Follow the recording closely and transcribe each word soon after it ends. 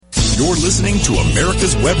You're listening to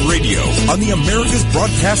America's Web Radio on the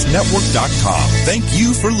AmericasBroadcastNetwork.com. Thank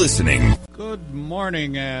you for listening. Good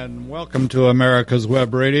morning and welcome to America's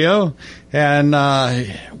Web Radio. And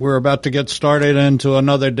we're about to get started into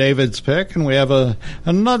another David's Pick, and we have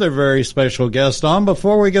another very special guest on.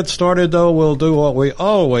 Before we get started, though, we'll do what we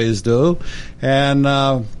always do, and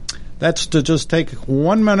that's to just take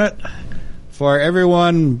 1 minute for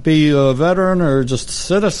everyone, be you a veteran or just a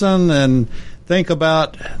citizen, and think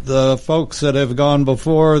about the folks that have gone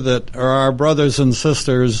before that are our brothers and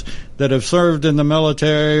sisters that have served in the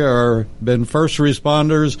military or been first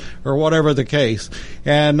responders or whatever the case.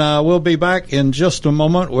 And we'll be back in just a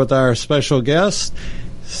moment with our special guest.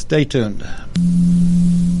 Stay tuned.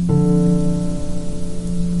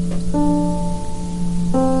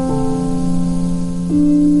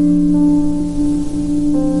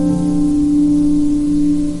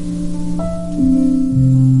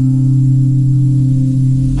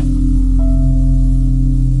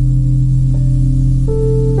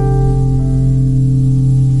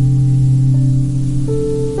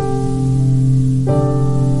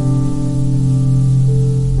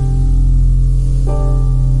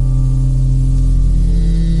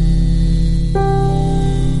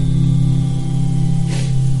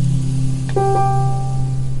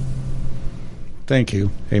 Thank you.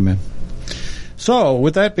 Amen. So,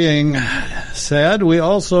 with that being said, we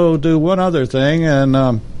also do one other thing,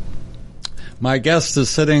 and my guest is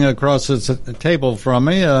sitting across the table from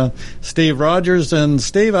me, Steve Rogers. And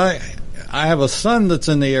Steve, I have a son that's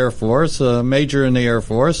in the Air Force, a major in the Air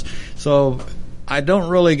Force, so I don't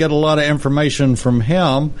really get a lot of information from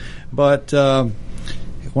him, but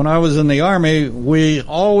when I was in the Army, we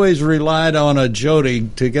always relied on a Jody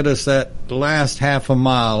to get us that last half a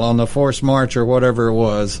mile on the forced march or whatever it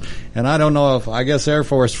was. And I don't know if, I guess Air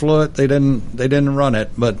Force flew it. They didn't run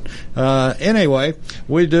it. But anyway,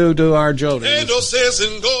 we do our Jody. Ain't no sense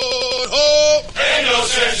in going home. Ain't no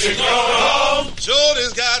sense in going home.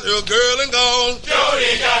 Jody's got your girl and gone.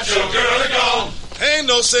 Jody got your girl and gone. Ain't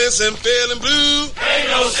no sense in feeling blue. Ain't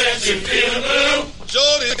no sense in feeling blue.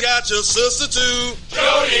 Jody got your sister too.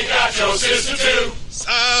 Jody got your sister too.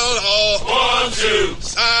 Sound off. 1, 2.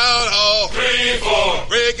 Sound off. 3, 4.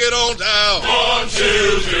 Break it on down. 1,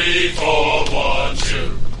 2, 3, 4. 1,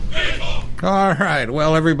 2, 3, 4. All right.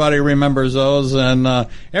 Well, everybody remembers those, and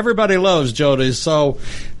everybody loves Jody's. So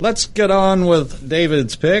let's get on with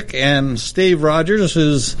David's pick. And Steve Rogers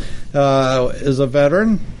is a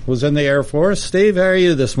veteran, was in the Air Force. Steve, how are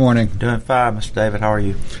you this morning? Doing fine, Mr. David. How are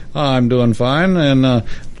you? I'm doing fine, and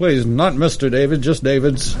please, not Mr. David, just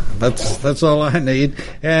David's. That's all I need.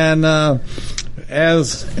 And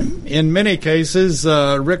as in many cases,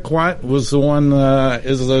 Rick White was the one,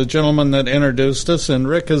 is the gentleman that introduced us, and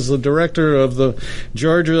Rick is the director of the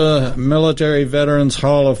Georgia Military Veterans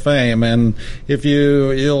Hall of Fame. And if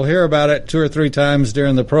you'll hear about it 2 or 3 times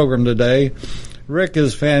during the program today. Rick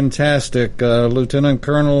is fantastic.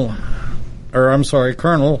 Colonel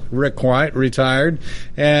Rick White, retired,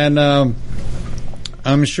 and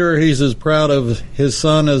I'm sure he's as proud of his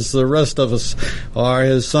son as the rest of us are.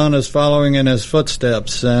 His son is following in his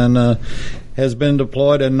footsteps and has been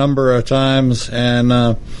deployed a number of times.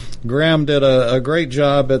 And Graham did a great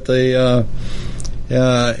job at the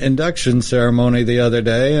induction ceremony the other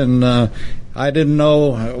day, and I didn't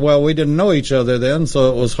know, well, we didn't know each other then,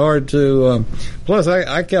 so it was hard to, plus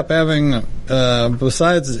I kept having,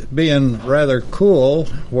 besides being rather cool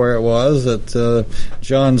where it was at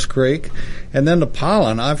Johns Creek, and then the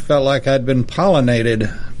pollen, I felt like I'd been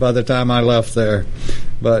pollinated by the time I left there.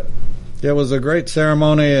 But it was a great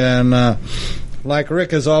ceremony, and like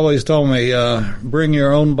Rick has always told me, bring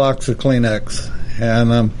your own box of Kleenex.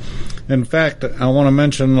 And in fact, I want to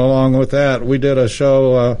mention along with that, we did a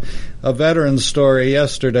show, a veteran's story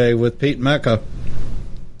yesterday with Pete Mecca.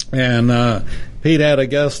 And Pete had a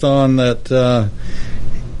guest on that,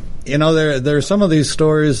 there are some of these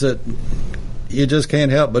stories that you just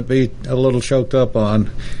can't help but be a little choked up on.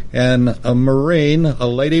 And a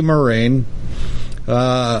lady Marine,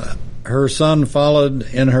 her son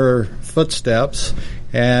followed in her footsteps,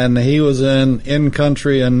 and he was in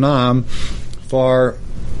country in Nam for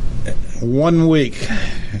 1 week,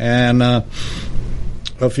 and a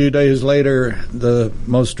few days later, the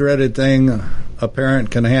most dreaded thing a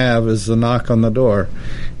parent can have is the knock on the door.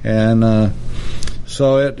 And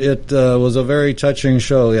so it was a very touching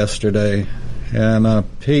show yesterday, and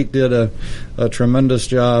Pete did a tremendous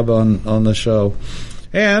job on the show.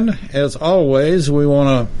 And as always, we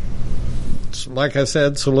want to, like I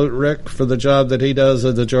said, salute Rick for the job that he does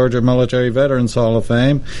at the Georgia Military Veterans Hall of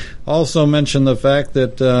Fame. Also mention the fact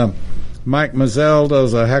that Mike Mazzell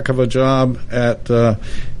does a heck of a job at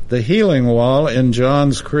the the Healing Wall in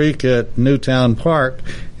Johns Creek at Newtown Park.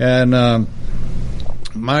 And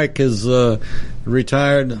Mike is a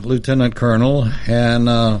retired lieutenant colonel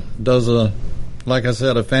and does like I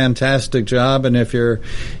said, a fantastic job. And if you're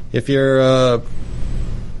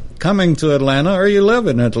coming to Atlanta, or you live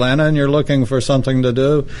in Atlanta and you're looking for something to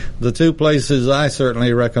do, the two places I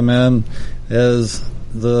certainly recommend is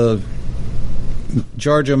the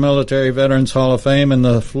Georgia Military Veterans Hall of Fame in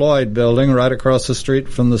the Floyd Building right across the street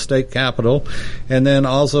from the state capitol, and then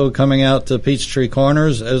also coming out to Peachtree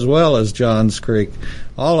Corners as well as Johns Creek.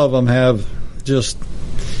 All of them have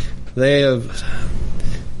they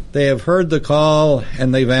have heard the call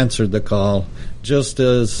and they've answered the call, just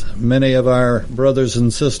as many of our brothers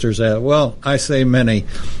and sisters have. Well, I say many.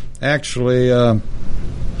 Actually,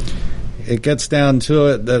 it gets down to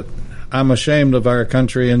it that I'm ashamed of our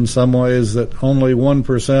country in some ways that only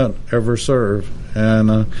 1% ever serve.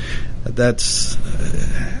 And that's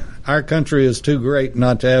our country is too great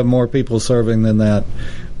not to have more people serving than that.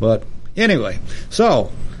 But anyway,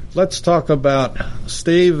 so let's talk about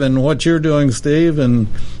Steve and what you're doing, Steve, and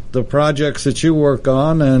the projects that you work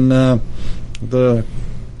on and the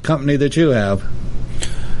company that you have.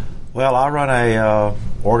 Well, I run a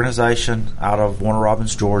organization out of Warner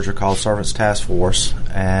Robins, Georgia, called Servants Task Force,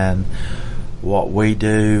 and what we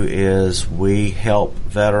do is we help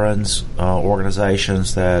veterans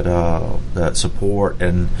organizations that support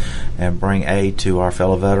and bring aid to our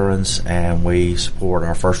fellow veterans, and we support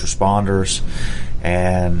our first responders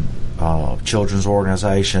and children's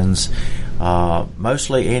organizations,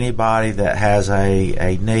 mostly anybody that has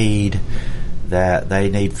a need that they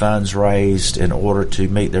need funds raised in order to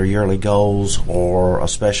meet their yearly goals, or a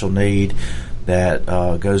special need that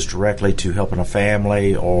goes directly to helping a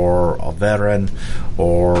family or a veteran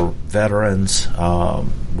or veterans.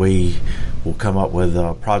 We will come up with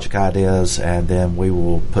project ideas, and then we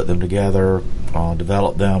will put them together,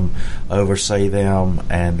 develop them, oversee them,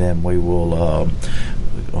 and then we will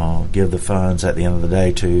give the funds at the end of the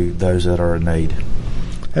day to those that are in need.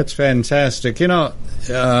 That's fantastic.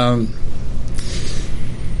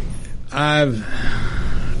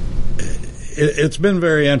 It's been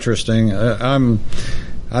very interesting. I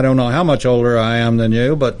don't know how much older I am than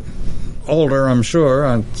you, but older, I'm sure.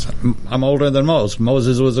 I'm older than most.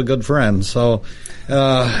 Moses was a good friend. So,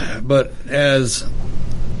 but as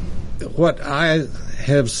what I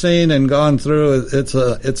have seen and gone through, it's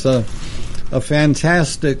a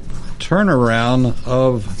fantastic turnaround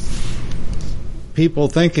of people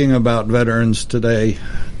thinking about veterans today,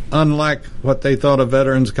 unlike what they thought of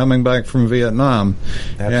veterans coming back from Vietnam.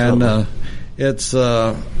 Absolutely. And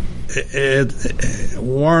it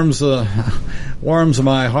warms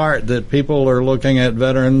my heart that people are looking at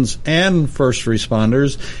veterans and first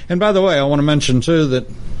responders. And by the way, I want to mention too that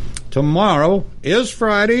tomorrow is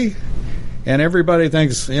Friday, and everybody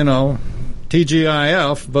thinks,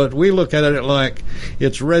 TGIF, but we look at it like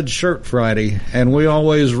it's Red Shirt Friday, and we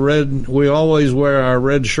always wear our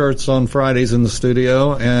red shirts on Fridays in the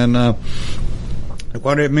studio, and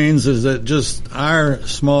what it means is that just our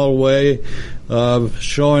small way of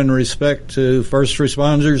showing respect to first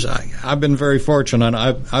responders. I've been very fortunate.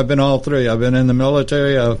 I've been all three. I've been in the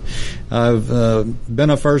military. I've been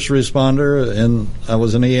a first responder, and I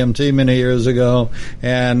was an EMT many years ago,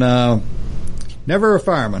 and never a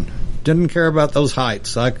fireman. Didn't care about those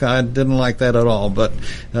heights. I didn't like that at all. But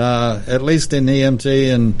at least in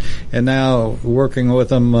EMT and now working with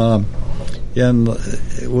them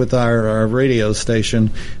with our radio station.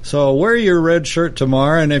 So wear your red shirt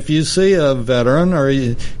tomorrow, and if you see a veteran or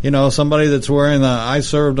somebody that's wearing the I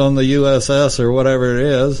served on the USS or whatever it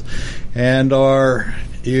is, and or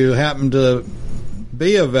you happen to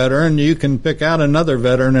be a veteran, you can pick out another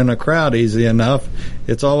veteran in a crowd easy enough.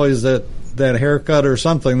 It's always that haircut or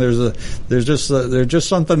something. There's just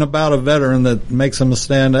something about a veteran that makes them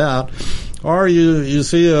stand out. Or you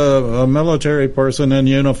see a military person in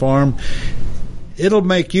uniform, it'll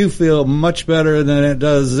make you feel much better than it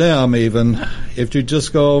does them, even if you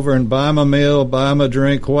just go over and buy them a meal, buy them a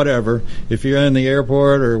drink, whatever. If you're in the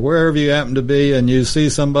airport or wherever you happen to be and you see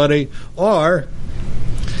somebody, or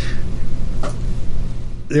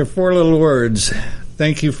there are 4 little words: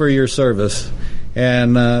 thank you for your service.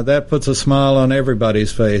 And that puts a smile on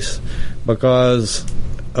everybody's face, because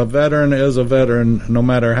a veteran is a veteran no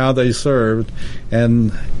matter how they served,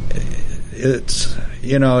 and it's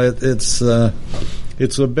the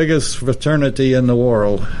biggest fraternity in the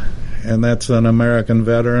world, and that's an American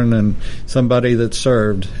veteran and somebody that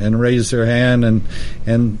served and raised their hand,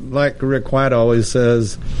 and like Rick White always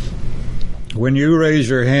says, when you raise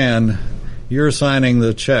your hand, you're signing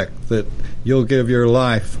the check that you'll give your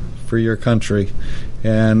life for your country.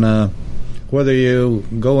 And whether you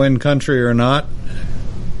go in country or not,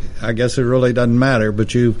 I guess it really doesn't matter.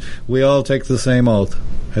 But we all take the same oath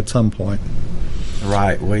at some point.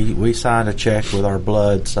 Right. We signed a check with our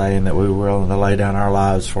blood saying that we were willing to lay down our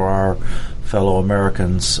lives for our fellow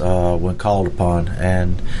Americans when called upon.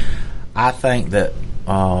 And I think that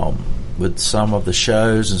with some of the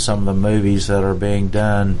shows and some of the movies that are being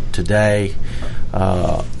done today,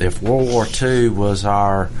 if World War II was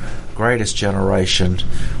our greatest generation,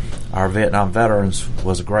 our Vietnam veterans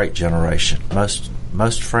was a great generation.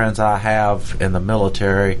 Most friends I have in the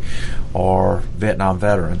military are Vietnam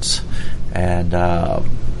veterans. And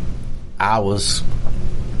I was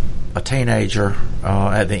a teenager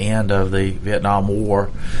at the end of the Vietnam War.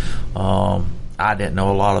 I didn't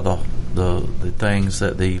know a lot of the things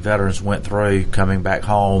that the veterans went through coming back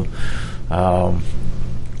home.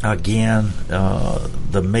 Again,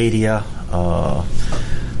 the media,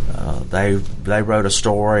 they wrote a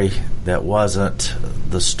story that wasn't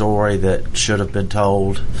the story that should have been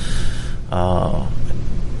told.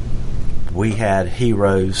 We had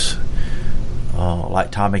heroes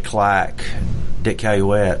like Tommy Clack, Dick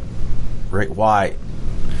Caillouette, Rick White,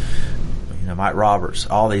 Mike Roberts,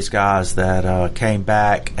 all these guys that came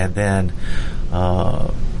back and then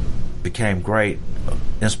became great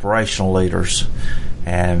inspirational leaders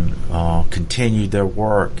and continued their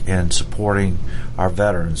work in supporting our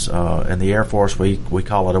veterans. In the Air Force, we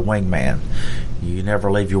call it a wingman. You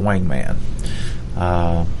never leave your wingman.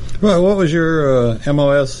 Well, what was your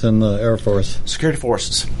MOS in the Air Force? Security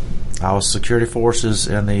Forces. I was Security Forces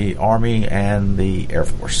in the Army and the Air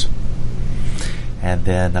Force. And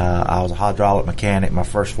then I was a hydraulic mechanic my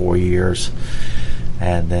first 4 years.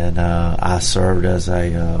 And then I served as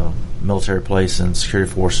a military police and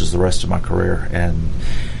security forces the rest of my career. And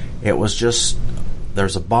it was just,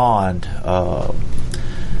 there's a bond.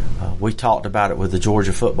 We talked about it with the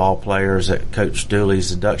Georgia football players at Coach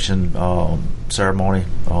Dooley's induction ceremony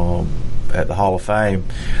at the Hall of Fame.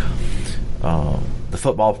 The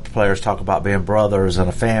football players talk about being brothers and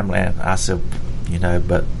a family, and I said,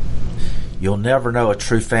 but you'll never know a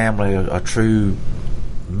true family, a true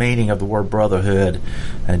meaning of the word brotherhood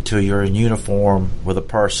until you're in uniform with a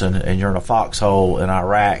person and you're in a foxhole in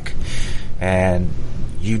Iraq, and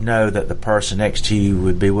you know that the person next to you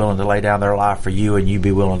would be willing to lay down their life for you, and you'd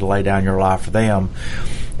be willing to lay down your life for them,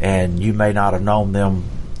 and you may not have known them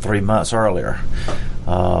 3 months earlier.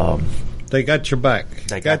 They got your back.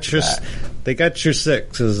 They got your back. They got your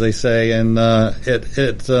six, as they say, and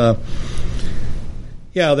there's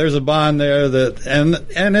a bond there that,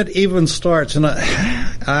 and it even starts. And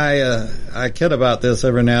I kid about this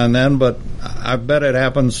every now and then, but I bet it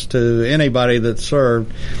happens to anybody that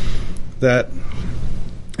served. That,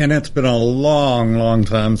 and it's been a long, long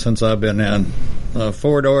time since I've been in.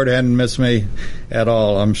 Fort Ord hadn't missed me at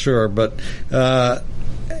all, I'm sure, but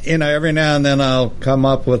every now and then I'll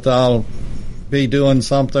be doing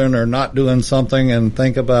something or not doing something and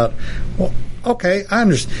think about, well, okay, I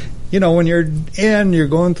understand. When you're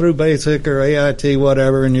going through basic or AIT,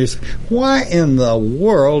 whatever, and you say, why in the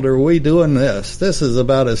world are we doing this? This is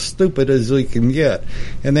about as stupid as we can get.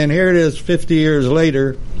 And then here it is 50 years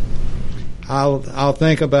later, I'll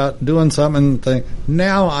think about doing something and think,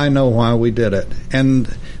 now I know why we did it. And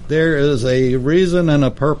there is a reason and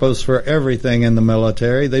a purpose for everything in the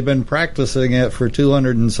military. They've been practicing it for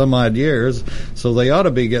 200 and some odd years, so they ought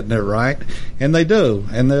to be getting it right, and they do.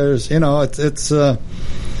 And there's, it's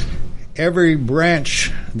every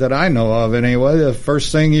branch that I know of anyway, the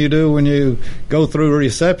first thing you do when you go through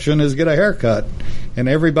reception is get a haircut. And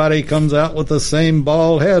everybody comes out with the same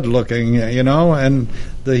bald head looking, and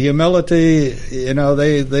the humility,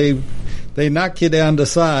 they knock you down to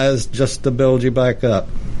size just to build you back up.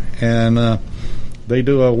 And they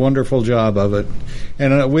do a wonderful job of it.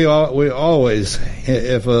 And we always,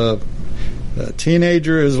 if a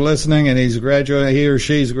teenager is listening and he or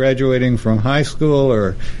she's graduating from high school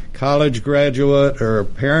or college graduate, or a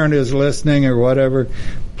parent is listening or whatever,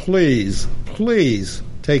 please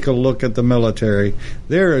take a look at the military.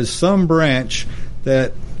 There is some branch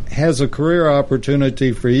that has a career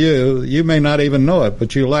opportunity for you. You may not even know it,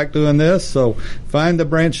 but you like doing this, so find the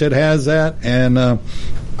branch that has that, and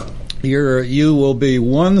you will be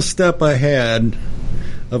one step ahead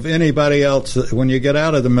of anybody else. When you get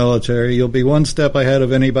out of the military, you'll be one step ahead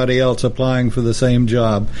of anybody else applying for the same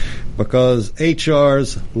job, because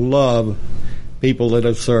HRs love people that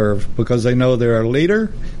have served, because they know they're a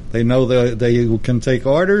leader, they know that they can take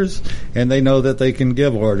orders, and they know that they can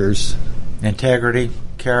give orders. Integrity,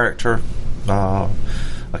 character,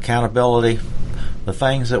 accountability, the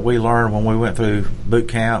things that we learned when we went through boot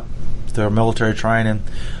camp, through our military training,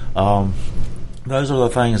 those are the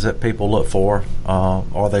things that people look for,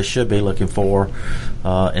 or they should be looking for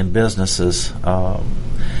in businesses.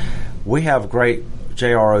 We have a great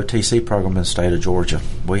JROTC program in the state of Georgia.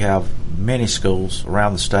 We have many schools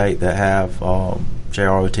around the state that have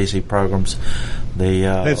JROTC programs.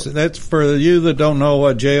 That's for you that don't know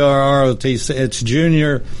what JROTC. It's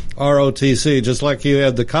junior ROTC, just like you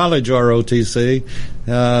have the college ROTC.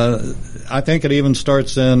 I think it even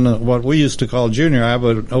starts in what we used to call junior high,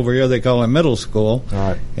 but over here they call it middle school. All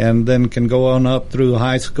right. And then can go on up through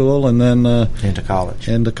high school and then into college.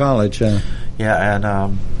 Yeah,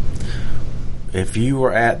 and if you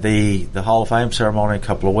were at the Hall of Fame ceremony a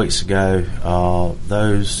couple of weeks ago,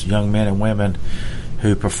 those young men and women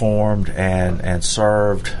who performed and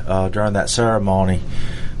served during that ceremony,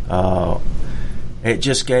 it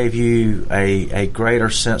just gave you a greater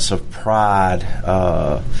sense of pride,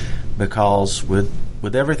 because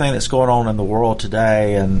with everything that's going on in the world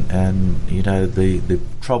today, and you know the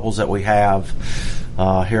troubles that we have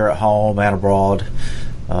here at home and abroad,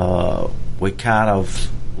 we kind of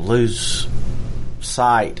lose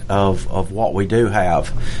sight of what we do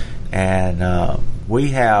have, and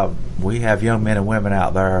we have young men and women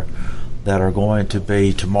out there that are going to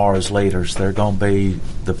be tomorrow's leaders. They're going to be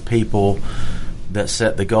the people that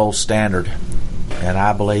set the gold standard, and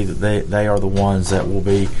I believe that they are the ones that will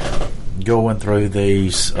be going through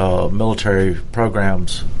these military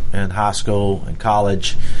programs in high school and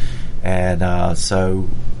college. And so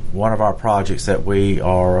one of our projects that we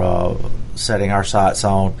are setting our sights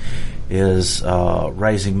on is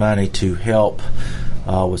raising money to help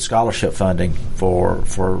with scholarship funding for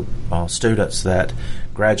students that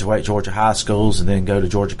graduate Georgia high schools and then go to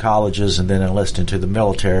Georgia colleges and then enlist into the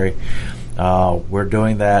military. We're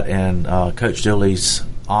doing that in Coach Dooley's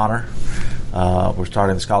honor. We're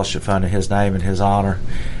starting the scholarship fund in his name and his honor,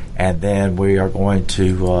 and then we are going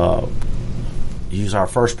to use our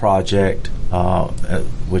first project,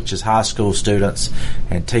 which is high school students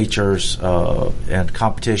and teachers, and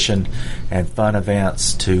competition and fun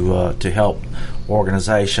events to help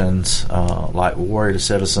organizations like Warrior to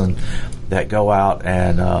Citizen that go out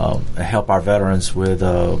and help our veterans with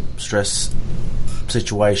stress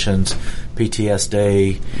situations,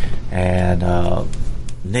 PTSD, and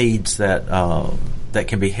needs that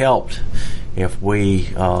can be helped if we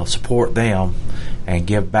support them and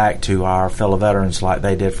give back to our fellow veterans like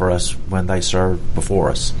they did for us when they served before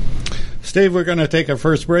us. Steve, we're going to take our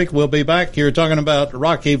first break. We'll be back. You're talking about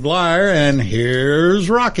Rocky Bleier, and here's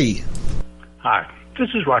Rocky. Hi, this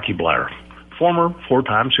is Rocky Bleier, former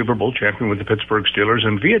 4-time Super Bowl champion with the Pittsburgh Steelers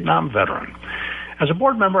and Vietnam veteran. As a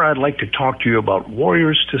board member, I'd like to talk to you about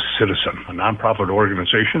Warriors to Citizen, a nonprofit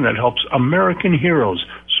organization that helps American heroes,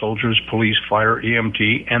 soldiers, police, fire,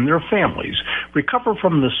 EMT, and their families recover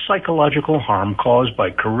from the psychological harm caused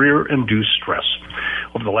by career-induced stress.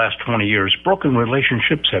 Over the last 20 years, broken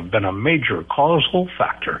relationships have been a major causal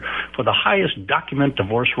factor for the highest documented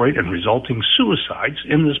divorce rate and resulting suicides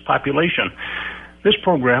in this population. This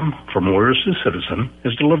program, From Warriors to Citizen,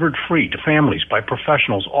 is delivered free to families by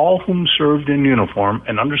professionals, all whom served in uniform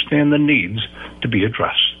and understand the needs to be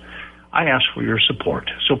addressed. I ask for your support,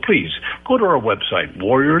 so please go to our website,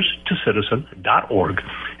 warriorstocitizen.org,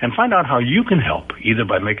 and find out how you can help, either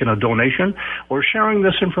by making a donation or sharing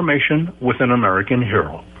this information with an American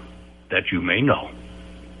hero that you may know.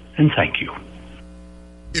 And thank you.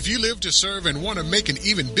 If you live to serve and want to make an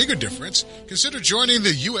even bigger difference, consider joining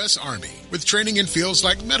the U.S. Army. With training in fields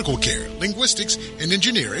like medical care, linguistics, and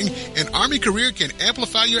engineering, an Army career can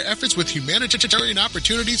amplify your efforts with humanitarian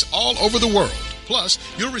opportunities all over the world. Plus,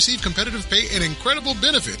 you'll receive competitive pay and incredible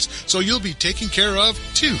benefits, so you'll be taken care of,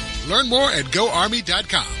 too. Learn more at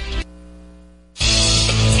GoArmy.com.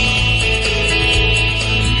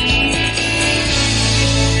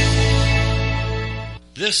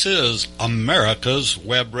 This is America's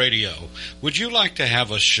Web Radio. Would you like to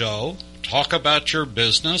have a show, talk about your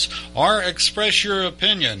business, or express your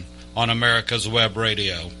opinion on America's Web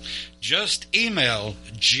Radio? Just email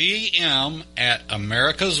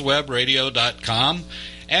gm@americaswebradio.com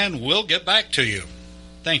and we'll get back to you.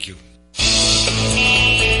 Thank you.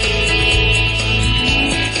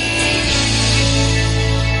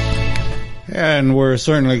 And we're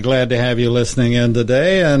certainly glad to have you listening in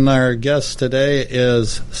today. And our guest today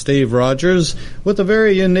is Steve Rogers with a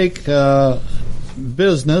very unique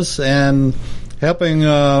business and helping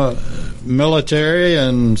military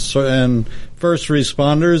and first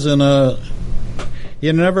responders. And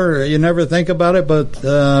you never think about it, but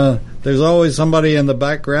there's always somebody in the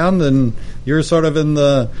background, and you're sort of in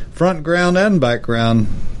the front ground and background,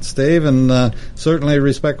 Steve. And certainly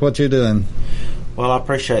respect what you're doing. Well, I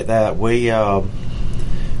appreciate that.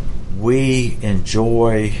 we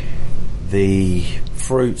enjoy the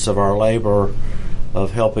fruits of our labor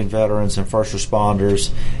of helping veterans and first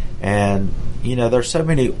responders. And, there's so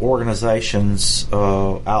many organizations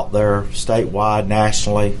out there, statewide,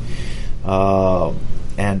 nationally,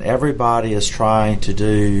 and everybody is trying to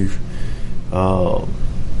do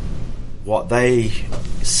what they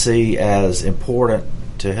see as important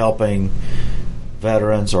to helping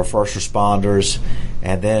veterans or first responders.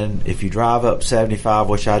 And then if you drive up 75,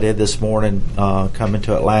 which I did this morning coming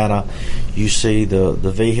to Atlanta, you see the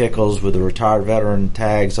vehicles with the retired veteran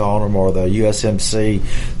tags on them, or the USMC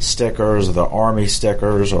stickers, or the Army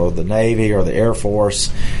stickers, or the Navy, or the Air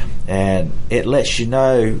Force. And it lets you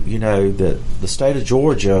know that the state of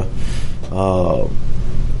Georgia,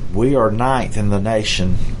 we are 9th in the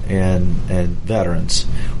nation in veterans.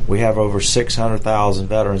 We have over 600,000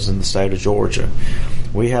 veterans in the state of Georgia.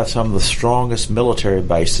 We have some of the strongest military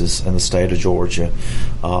bases in the state of Georgia.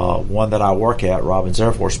 One that I work at, Robins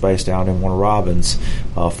Air Force Base down in Warner Robins,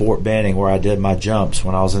 Fort Benning, where I did my jumps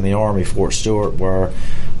when I was in the Army, Fort Stewart, where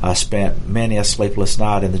I spent many a sleepless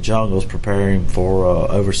night in the jungles preparing for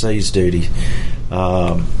overseas duty.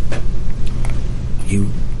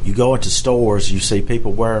 You go into stores, you see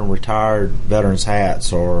people wearing retired veterans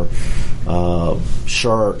hats or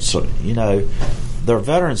shirts. There are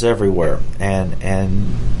veterans everywhere, and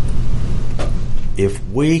if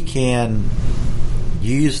we can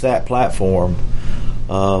use that platform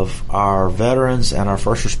of our veterans and our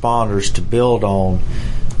first responders to build on,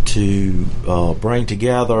 to bring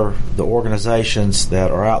together the organizations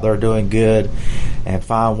that are out there doing good and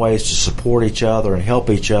find ways to support each other and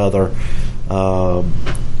help each other,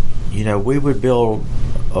 we would build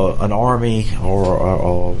an army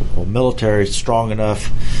or a military strong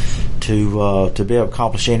enough to be able to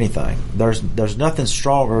accomplish anything. There's nothing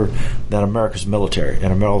stronger than America's military,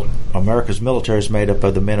 and America's military is made up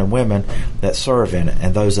of the men and women that serve in it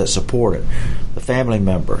and those that support it, the family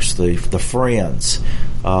members, the friends.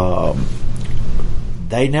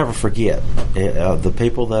 They never forget. The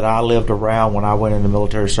people that I lived around when I went into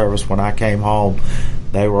military service, when I came home,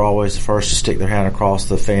 they were always the first to stick their hand across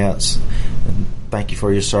the fence. Thank you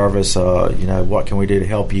for your service. What can we do to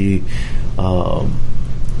help you?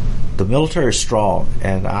 The military is strong,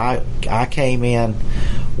 and I came in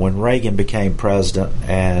when Reagan became president,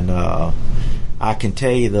 and I can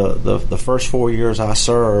tell you the first 4 years I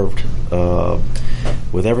served,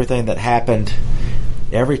 with everything that happened,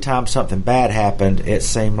 every time something bad happened, it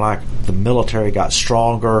seemed like the military got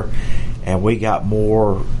stronger and we got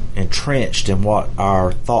more entrenched in what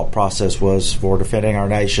our thought process was for defending our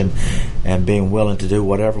nation and being willing to do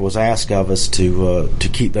whatever was asked of us to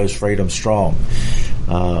keep those freedoms strong.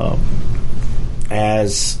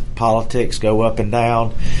 As politics go up and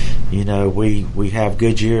down, we have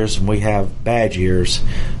good years and we have bad years,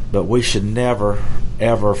 but we should never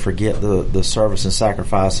ever forget the service and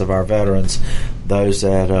sacrifice of our veterans, those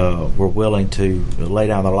that were willing to lay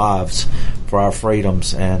down their lives for our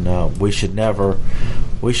freedoms, and there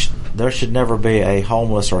should never be a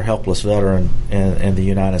homeless or helpless veteran in the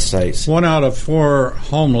United States. 1 out of 4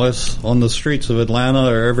 homeless on the streets of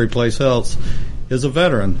Atlanta or every place else is a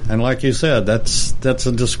veteran, and like you said, that's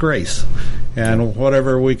a disgrace. And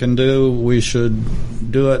whatever we can do, we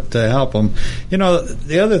should do it to help them.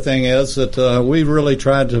 The other thing is that we really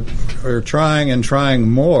trying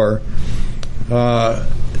more. A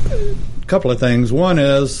couple of things. One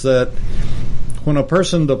is that when a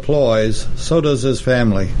person deploys, so does his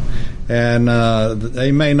family. And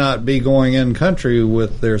they may not be going in country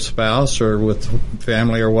with their spouse or with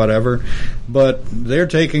family or whatever, but they're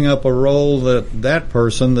taking up a role that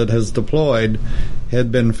person that has deployed had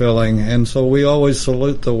been filling. And so we always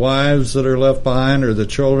salute the wives that are left behind or the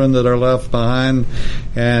children that are left behind,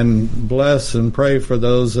 and bless and pray for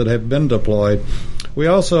those that have been deployed. We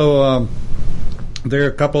also there are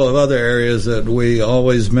a couple of other areas that we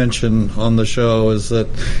always mention on the show, is that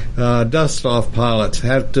dust-off pilots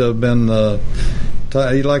have to have been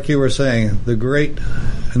like you were saying, the great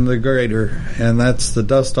and the greater, and that's the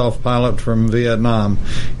dust-off pilot from Vietnam,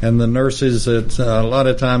 and the nurses that a lot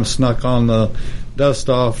of times snuck on the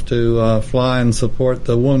dust-off to fly and support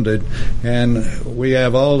the wounded, and we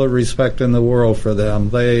have all the respect in the world for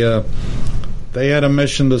them. They had a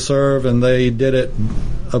mission to serve, and they did it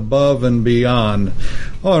above and beyond.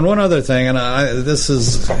 Oh, and one other thing, and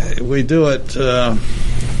we do it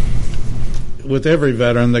with every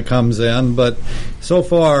veteran that comes in, but so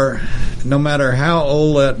far, no matter how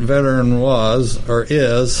old that veteran was or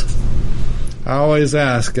is, I always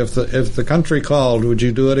ask, if the country called, would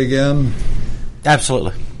you do it again?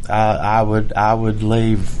 Absolutely. I would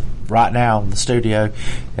leave right now in the studio,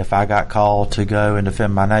 if I got called to go and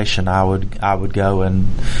defend my nation, I would go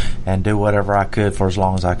and do whatever I could for as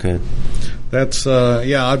long as I could. That's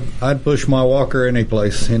I'd push my walker any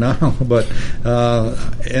place, but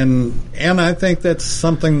and I think that's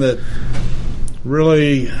something that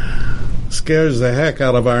really scares the heck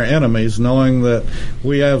out of our enemies, knowing that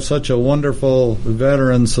we have such a wonderful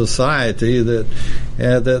veteran society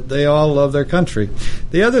that they all love their country.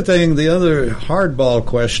 The other hardball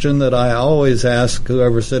question that I always ask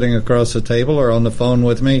whoever's sitting across the table or on the phone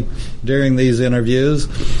with me during these interviews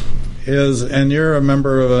is, and you're a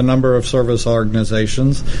member of a number of service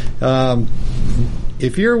organizations,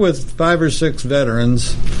 if you're with 5 or 6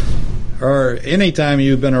 veterans, or any time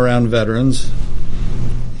you've been around veterans,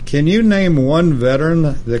 can you name one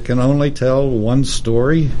veteran that can only tell one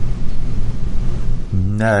story?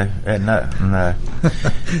 No.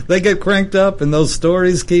 They get cranked up, and those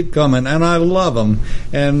stories keep coming, and I love them.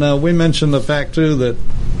 And we mentioned the fact, too, that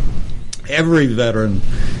every veteran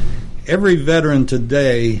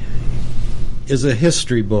today is a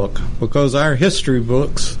history book, because our history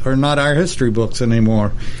books are not our history books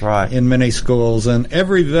anymore. Right. In many schools. And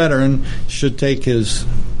every veteran should take his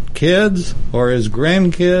kids or his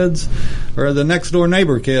grandkids or the next door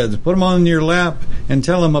neighbor kids, put them on your lap and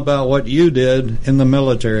tell them about what you did in the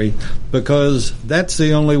military, because that's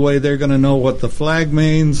the only way they're going to know what the flag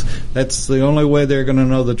means. That's the only way they're going to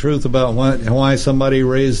know the truth about why somebody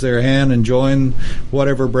raised their hand and joined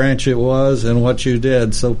whatever branch it was and what you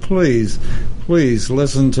did. So please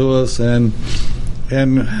listen to us and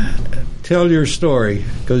tell your story,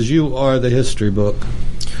 because you are the history book.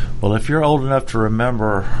 Well, if you're old enough to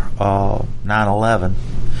remember 9/11,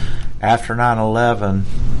 after 9/11,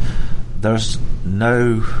 there's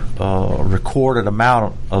no recorded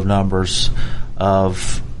amount of numbers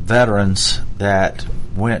of veterans that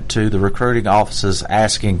went to the recruiting offices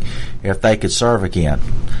asking if they could serve again.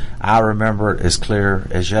 I remember it as clear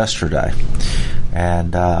as yesterday.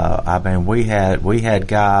 And we had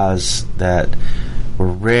guys that were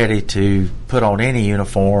ready to put on any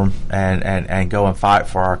uniform and go and fight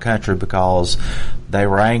for our country, because they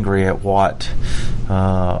were angry at what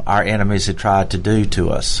our enemies had tried to do to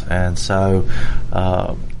us. And so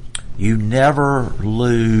you never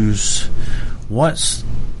lose, once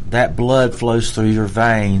that blood flows through your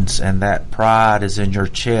veins and that pride is in your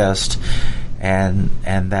chest and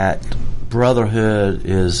that brotherhood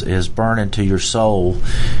is burning to your soul,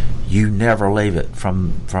 you never leave it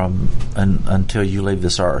until you leave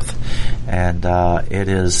this earth. And it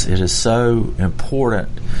is so important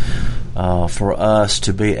for us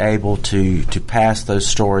to be able to pass those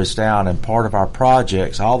stories down. And part of our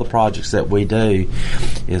projects, all the projects that we do,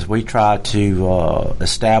 is we try to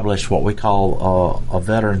establish what we call a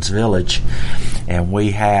veterans village. And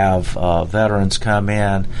we have veterans come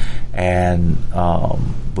in, and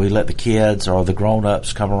we let the kids or the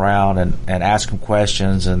grown-ups come around and ask them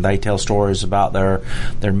questions, and they tell stories about their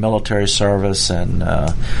military service. And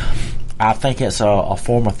I think it's a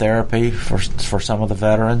form of therapy for some of the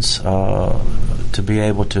veterans to be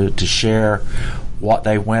able to share what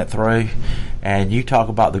they went through. And you talk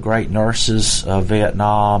about the great nurses of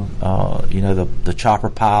Vietnam, the chopper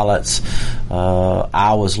pilots.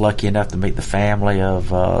 I was lucky enough to meet the family of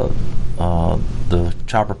the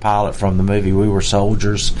chopper pilot from the movie We Were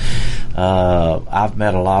Soldiers. I've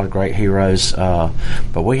met a lot of great heroes,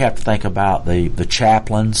 but we have to think about the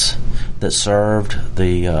chaplains that served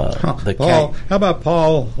Paul. How about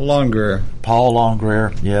Paul Longrear? Paul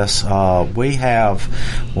Longrear, yes. We have.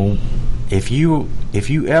 Well, if you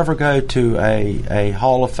ever go to a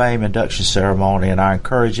Hall of Fame induction ceremony, and I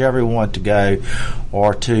encourage everyone to go,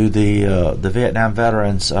 or to the Vietnam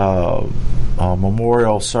Veterans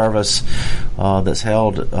memorial service that's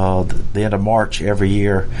held the end of March every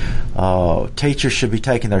year, teachers should be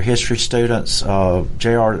taking their history students.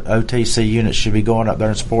 JROTC units should be going up there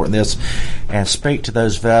and supporting this, and speak to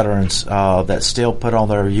those veterans that still put on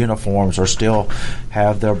their uniforms or still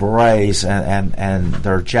have their berets and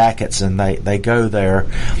their jackets, and they go there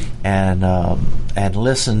and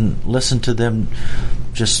listen to them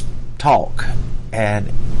just talk,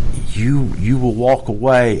 and you will walk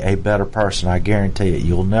away a better person. I guarantee it.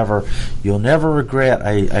 You'll never regret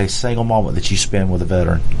a single moment that you spend with a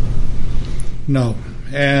veteran. No,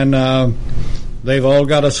 and they've all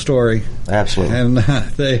got a story. Absolutely, and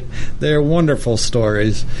they're wonderful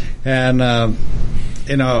stories, and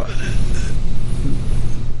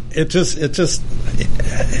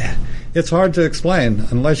it's hard to explain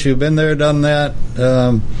unless you've been there, done that.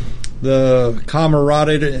 The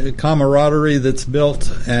camaraderie that's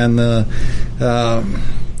built, and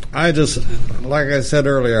I just, like I said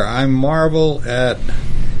earlier, I marvel at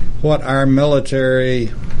what our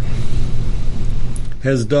military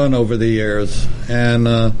has done over the years. And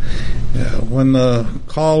when the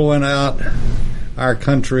call went out, our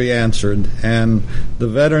country answered, and the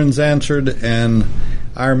veterans answered, and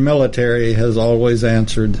our military has always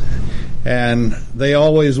answered, and they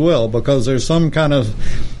always will, because there's some kind of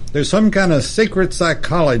secret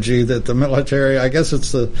psychology that the military, I guess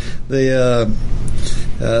it's the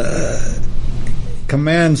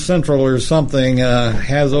command central or something,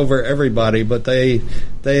 has over everybody. But they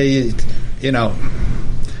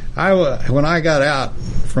when I got out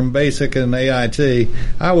from basic and AIT,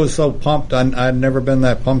 I was so pumped. I'd never been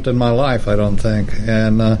that pumped in my life, I don't think.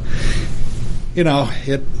 And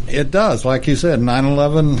it does, like you said,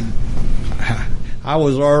 9/11. I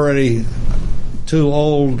was already too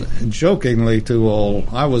old, jokingly too old.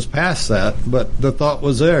 I was past that, but the thought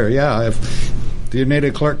was there. Yeah, do you need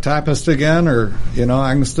a clerk typist again, or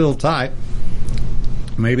I can still type.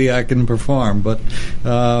 Maybe I can perform, but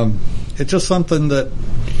it's just something that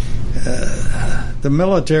the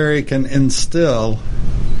military can instill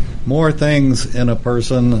more things in a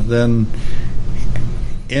person than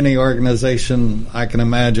any organization I can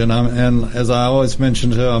imagine. And as I always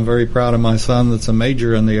mention too, I'm very proud of my son that's a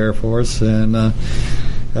major in the Air Force, and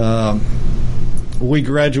we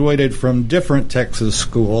graduated from different Texas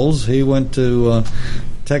schools. He went to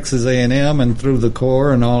Texas A&M and through the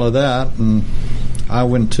Corps and all of that, and I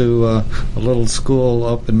went to a little school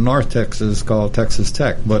up in North Texas called Texas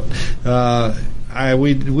Tech. But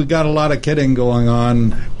we got a lot of kidding going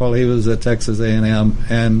on while he was at Texas A&M,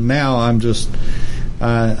 and now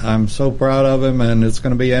I'm so proud of him, and it's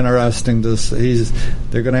going to be interesting to see.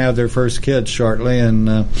 They're going to have their first kid shortly, and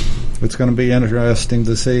it's going to be interesting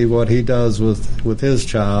to see what he does with his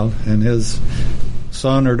child and his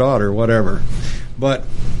son or daughter, whatever.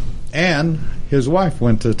 And his wife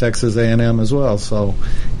went to Texas A&M as well, so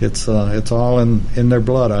it's all in their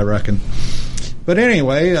blood, I reckon. But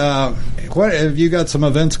anyway, what have you got some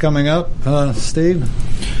events coming up, Steve?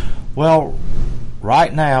 Well,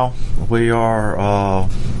 right now we are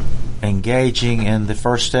engaging in the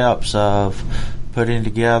first steps of putting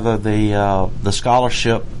together the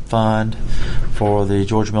scholarship fund for the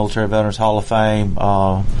Georgia Military Veterans Hall of Fame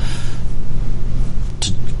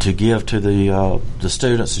to give to the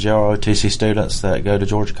students, the JROTC students that go to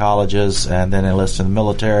Georgia colleges and then enlist in the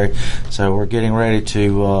military. So we're getting ready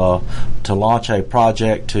to launch a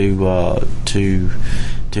project to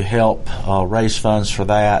help raise funds for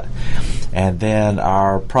that. And then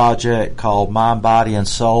our project called Mind, Body, and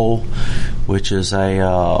Soul, which is a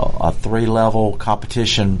 3-level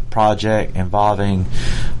competition project involving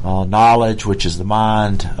knowledge, which is the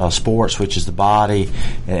mind, sports, which is the body,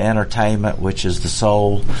 and entertainment, which is the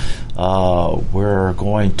soul. We're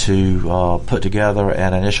going to put together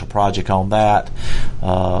an initial project on that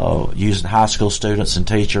using high school students and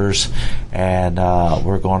teachers, and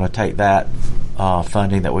we're going to take that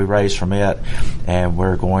funding that we raise from it, and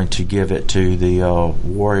we're going to give it to the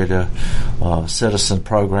Warrior to Citizen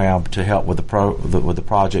program to help with the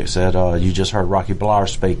projects that you just heard Rocky Blair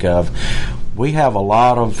speak of. We have a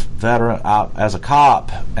lot of veteran, as a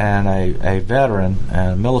cop and a veteran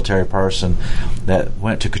and a military person that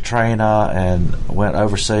went to Katrina and went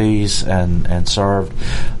overseas and served.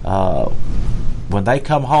 When they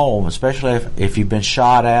come home, especially if you've been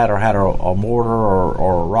shot at or had a mortar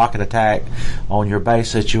or a rocket attack on your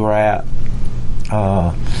base that you were at,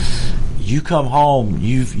 you come home,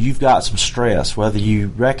 you've got some stress. Whether you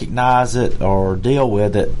recognize it or deal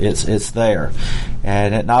with it, it's there,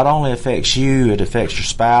 and it not only affects you, it affects your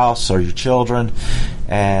spouse or your children,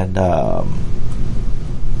 and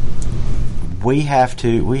we have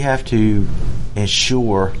to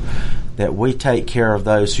ensure that we take care of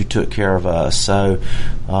those who took care of us. So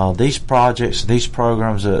these projects, these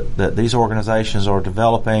programs that these organizations are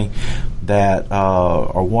developing that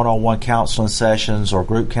are one-on-one counseling sessions or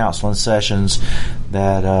group counseling sessions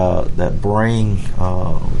that bring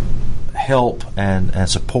help and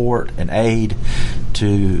support and aid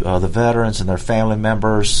to the veterans and their family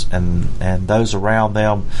members and those around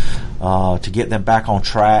them to get them back on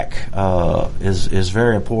track is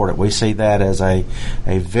very important. We see that as a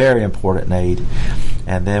very important need.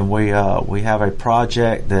 And then we have a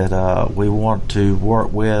project that we want to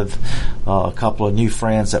work with a couple of new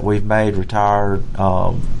friends that we've made, retired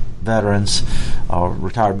veterans,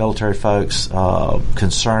 retired military folks,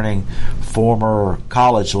 concerning former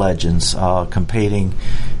college legends competing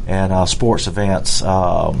in sports events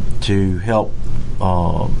to help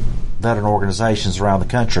veteran organizations around the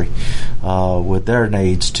country with their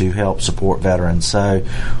needs to help support veterans. So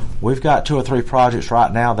we've got 2 or 3 projects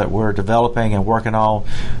right now that we're developing and working on.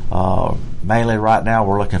 mainly right now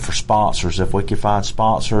we're looking for sponsors. If we could find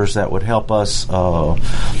sponsors that would help us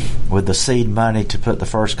with the seed money to put the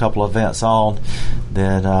first couple events on,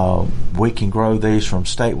 then we can grow these from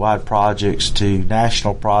statewide projects to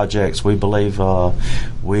national projects. We believe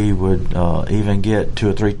we would even get 2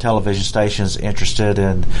 or 3 television stations interested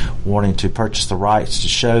in wanting to purchase the rights to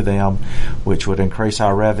show them, which would increase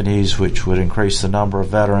our revenues, which would increase the number of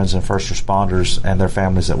veterans and first responders and their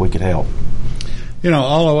families that we could help.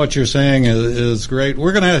 All of what you're saying is great.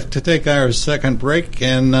 We're going to have to take our second break,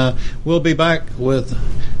 and we'll be back with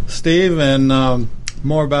Steve and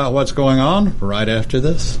more about what's going on right after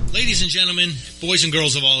this. Ladies and gentlemen, boys and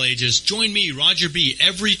girls of all ages, join me, Roger B.,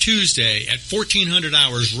 every Tuesday at 1400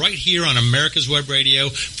 hours right here on America's Web Radio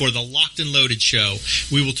for the Locked and Loaded Show.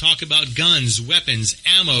 We will talk about guns, weapons,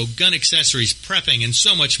 ammo, gun accessories, prepping, and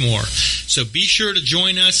so much more. So be sure to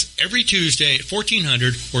join us every Tuesday at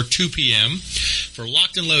 1400 or 2 p.m. for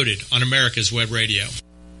Locked and Loaded on America's Web Radio.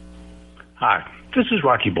 Hi, this is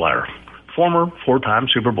Rocky Blair, former 4-time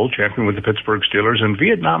Super Bowl champion with the Pittsburgh Steelers and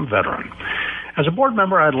Vietnam veteran. As a board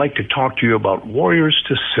member, I'd like to talk to you about Warriors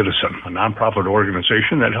to Citizen, a nonprofit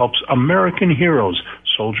organization that helps American heroes,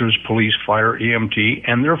 soldiers, police, fire, EMT,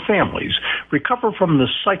 and their families recover from the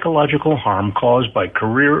psychological harm caused by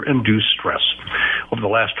career-induced stress. Over the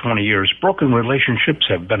last 20 years, broken relationships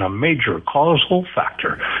have been a major causal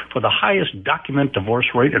factor for the highest documented divorce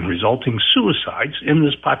rate and resulting suicides in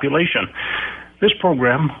this population. This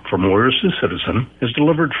program, From Warriors to Citizen, is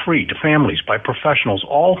delivered free to families by professionals,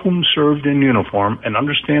 all whom served in uniform and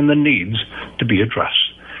understand the needs to be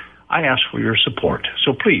addressed. I ask for your support,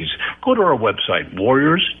 so please go to our website,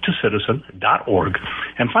 warriorstocitizen.org,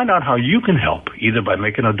 and find out how you can help, either by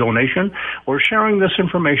making a donation or sharing this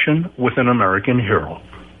information with an American hero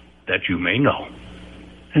that you may know.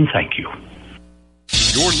 And thank you.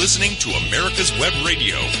 You're listening to America's Web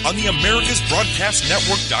Radio on the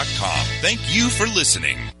AmericasBroadcastNetwork.com. Thank you for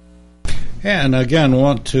listening. And again,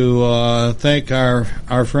 want to thank our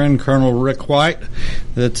friend Colonel Rick White.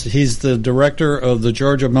 He's the director of the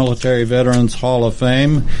Georgia Military Veterans Hall of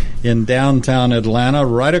Fame in downtown Atlanta,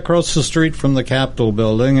 right across the street from the Capitol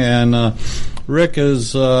building. And Rick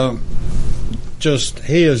is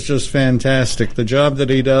he is just fantastic. The job that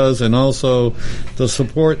he does, and also the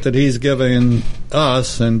support that he's giving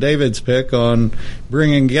us and David's Pick on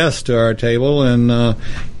bringing guests to our table and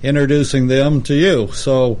introducing them to you.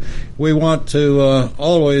 So we want to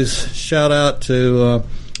always shout out to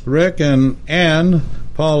Rick and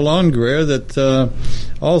Paul Longrear that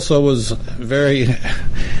also was a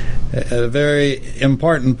very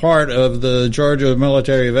important part of the Georgia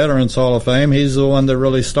Military Veterans Hall of Fame. He's the one that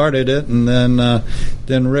really started it, and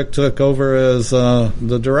then Rick took over as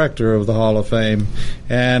the director of the Hall of Fame.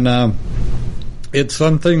 And it's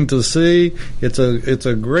something to see. It's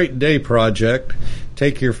a great day project.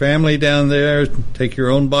 Take your family down there. Take your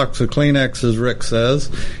own box of Kleenex, as Rick says,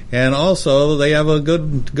 and also they have a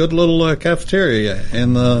good little cafeteria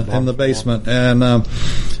in the basement, and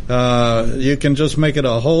you can just make it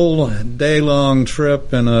a whole day long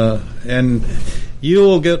trip, and you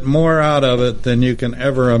will get more out of it than you can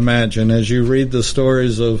ever imagine as you read the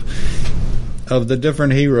stories of the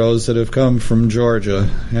different heroes that have come from Georgia.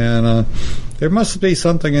 And there must be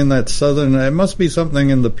something in that there must be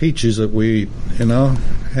something in the peaches that we eat, and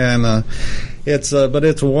but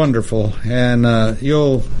it's wonderful. And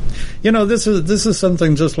this is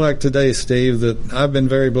something just like today, Steve, that I've been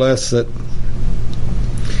very blessed that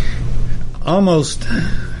almost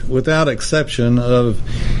without exception of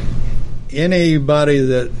anybody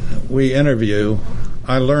that we interview,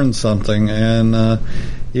 I learn something, and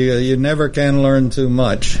you never can learn too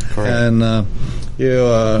much. Correct. And you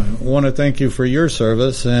want to thank you for your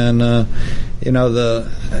service, and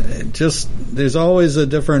there's always a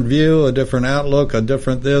different view, a different outlook, a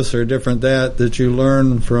different this or different that you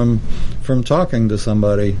learn from talking to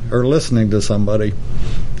somebody or listening to somebody.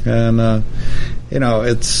 And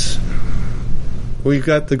we've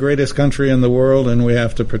got the greatest country in the world, and we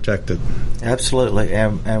have to protect it. Absolutely,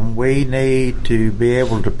 and we need to be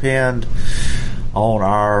able to depend on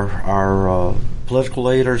our political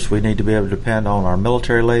leaders. We need to be able to depend on our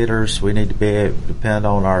military leaders. We need to be able to depend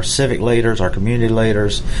on our civic leaders, our community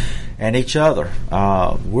leaders, and each other.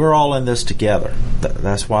 We're all in this together.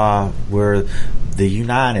 That's why we're the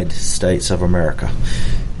United States of America.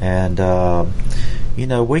 And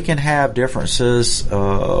we can have differences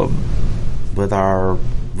with our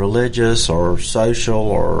religious or social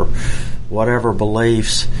or whatever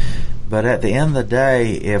beliefs, but at the end of the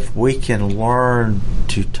day, if we can learn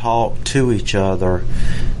to talk to each other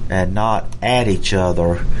and not at each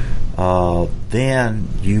other, then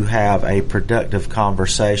you have a productive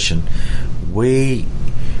conversation we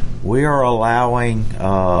are allowing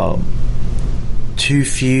too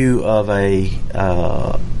few of a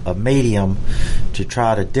medium to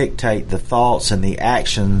try to dictate the thoughts and the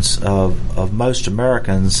actions of most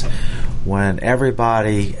Americans, when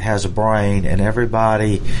everybody has a brain and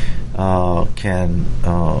everybody can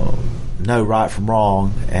know right from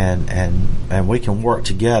wrong, and we can work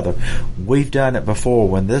together. We've done it before.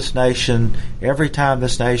 When this nation, every time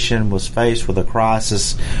this nation was faced with a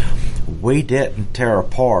crisis, we didn't tear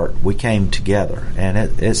apart. We came together, and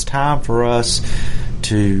it's time for us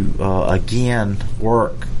to again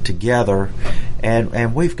work together.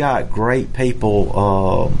 And we've got great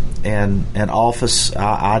people in office.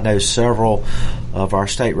 I know several of our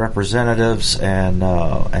state representatives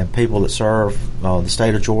and people that serve the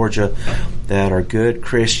state of Georgia that are good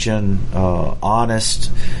Christian,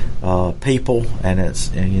 honest people. And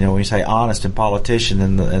when you say honest and politician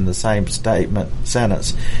in the same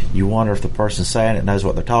sentence, you wonder if the person saying it knows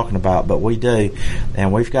what they're talking about. But we do,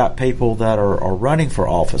 and we've got people that are running for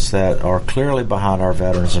office that are clearly behind our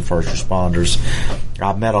veterans and first responders.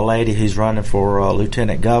 I've met a lady who's running for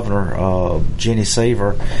Lieutenant Governor, Jenny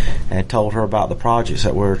Seaver, and told her about the projects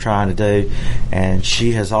that we're trying to do, and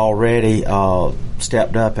she has already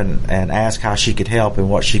stepped up and asked how she could help and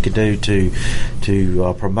what she could do to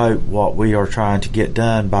promote what we are trying to get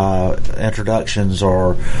done by introductions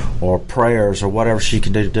or prayers or whatever she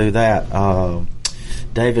can do to do that.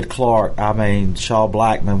 David Clark, Shaw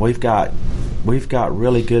Blackman, we've got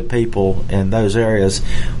really good people in those areas.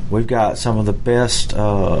 We've got some of the best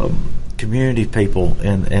community people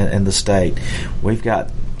in the state. We've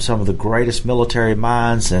got some of the greatest military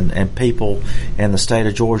minds and people in the state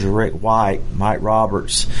of Georgia. Rick White, Mike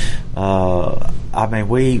Roberts. We're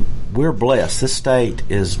blessed. This state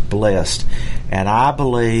is blessed, and I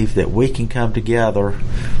believe that we can come together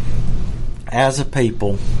as a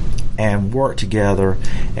people and work together,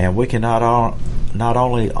 and we can not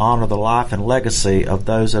only honor the life and legacy of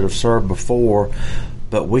those that have served before,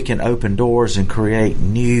 but we can open doors and create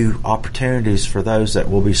new opportunities for those that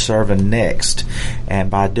will be serving next. And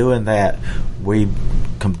by doing that, we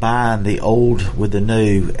combine the old with the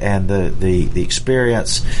new, and the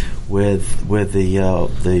experience with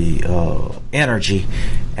the energy,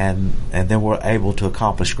 and then we're able to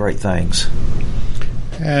accomplish great things.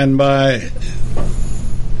 And by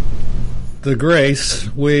the grace,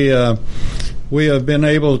 we have been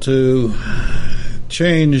able to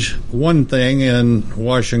change one thing in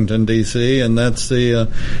Washington, D.C., and that's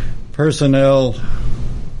the Personnel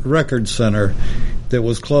Record Center that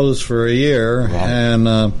was closed for a year. Right.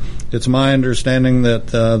 And it's my understanding that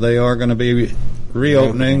they are going to be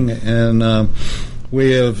reopening, and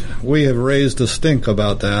we have raised a stink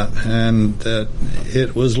about that, and that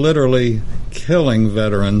it was literally killing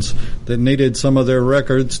veterans that needed some of their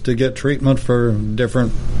records to get treatment for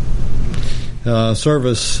different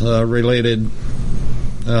service related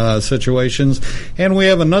situations. And we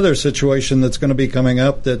have another situation that's going to be coming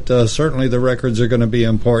up that certainly the records are going to be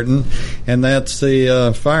important, and that's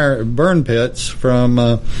the burn pits from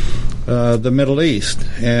the Middle East.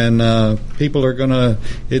 And people are going to,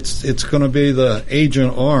 it's going to be the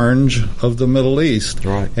Agent Orange of the Middle East.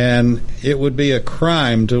 Right. And it would be a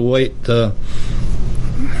crime to wait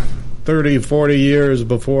 30, 40 years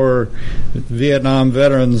before Vietnam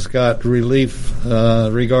veterans got relief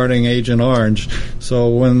regarding Agent Orange. So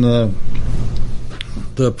when the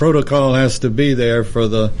protocol has to be there for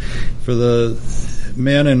the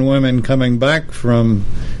men and women coming back from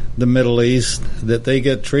the Middle East, that they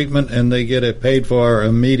get treatment and they get it paid for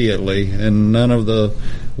immediately, and none of the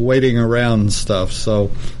waiting around stuff.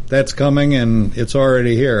 So that's coming, and it's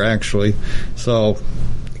already here, actually. So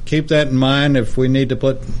keep that in mind. If we need to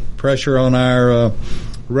put pressure on our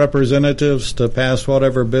representatives to pass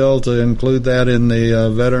whatever bill to include that in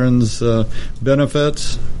the veterans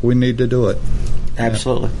benefits, we need to do it.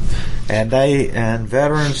 Absolutely. And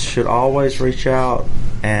veterans should always reach out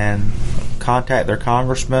and contact their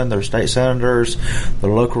congressmen, their state senators, their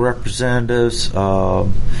local representatives,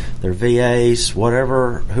 their VAs,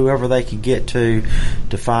 whoever they can get to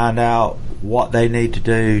find out what they need to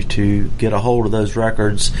do to get a hold of those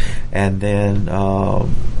records, and then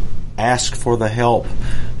ask for the help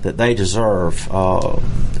that they deserve,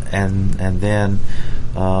 and then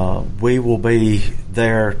we will be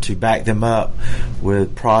there to back them up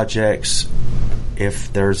with projects.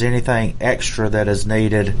 If there's anything extra that is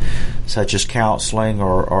needed, such as counseling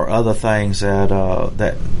or other things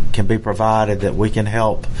that can be provided, that we can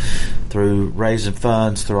help through raising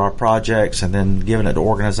funds through our projects, and then giving it to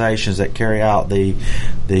organizations that carry out the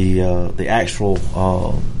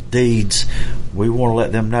actual deeds, we want to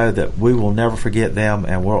let them know that we will never forget them,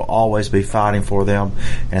 and we'll always be fighting for them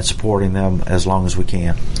and supporting them as long as we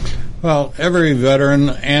can. Well, every veteran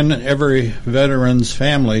and every veteran's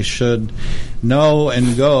family should know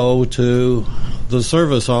and go to the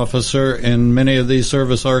service officer in many of these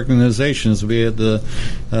service organizations, be it the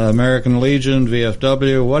American Legion,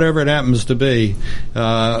 VFW, whatever it happens to be.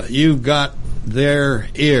 You've got their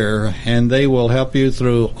ear, and they will help you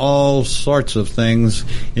through all sorts of things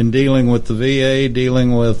in dealing with the VA,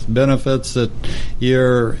 dealing with benefits that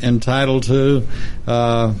you're entitled to.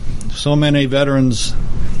 So many veterans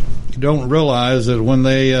don't realize that when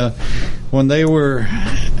they were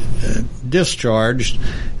discharged,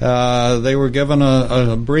 they were given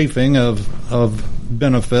a briefing of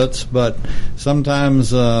benefits, but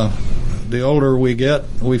sometimes the older we get,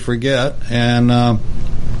 we forget, and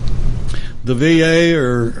the VA,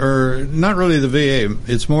 or not really the VA,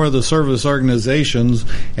 it's more the service organizations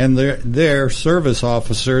and their service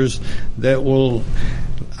officers that will.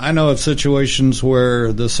 I know of situations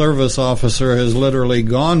where the service officer has literally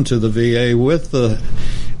gone to the VA with the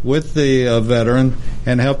veteran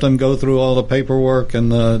and helped them go through all the paperwork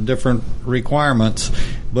and the different requirements.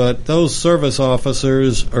 But those service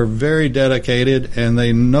officers are very dedicated, and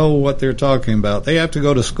they know what they're talking about. They have to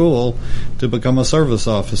go to school to become a service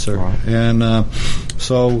officer. Right. And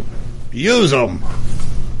so use them.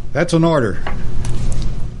 That's an order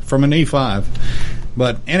from an E5.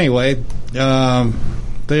 But anyway,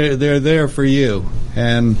 they're there for you.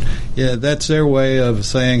 And yeah, that's their way of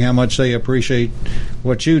saying how much they appreciate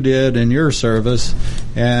what you did in your service.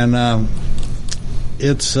 And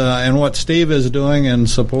it's and what Steve is doing in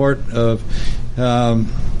support of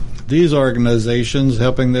these organizations,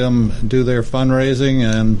 helping them do their fundraising,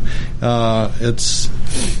 and it's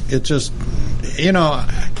just, you know,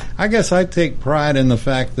 I guess I take pride in the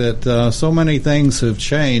fact that so many things have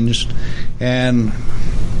changed, and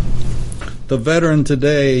the veteran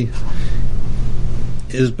today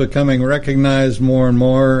is becoming recognized more and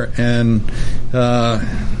more, and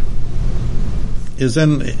is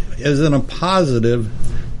in a positive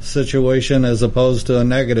situation as opposed to a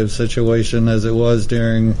negative situation as it was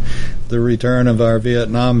during the return of our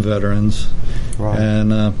Vietnam veterans. Right.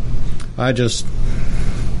 And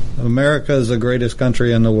America is the greatest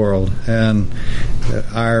country in the world, and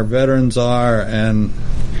our veterans are, and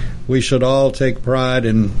we should all take pride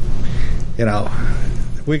in, you know,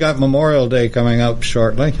 we got Memorial Day coming up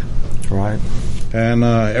shortly. Right. And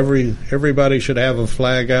everybody should have a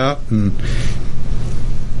flag out, and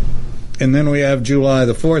then we have July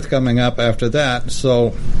the 4th coming up after that.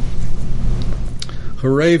 So,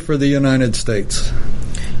 hooray for the United States.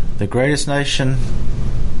 The greatest nation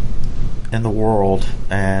in the world,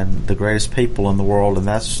 and the greatest people in the world, and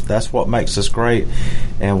that's what makes us great,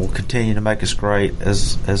 and will continue to make us great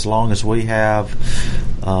as long as we have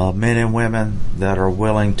men and women that are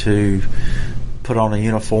willing to put on a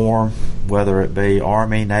uniform, whether it be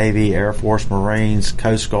Army, Navy, Air Force, Marines,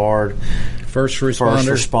 Coast Guard, First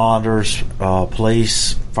responders,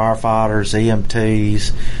 police, firefighters,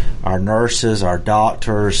 EMTs, our nurses, our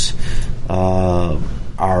doctors,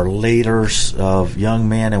 our leaders of young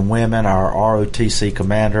men and women, our ROTC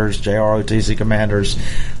commanders, JROTC commanders,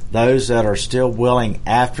 those that are still willing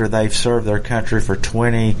after they've served their country for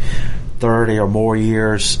 20, 30 or more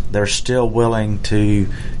years, they're still willing to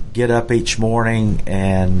get up each morning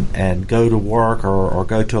and go to work or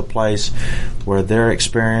go to a place where their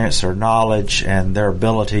experience, their knowledge, and their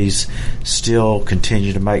abilities still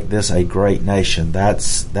continue to make this a great nation.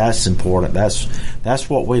 That's important. That's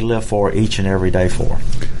what we live for each and every day for.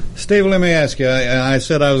 Steve, let me ask you. I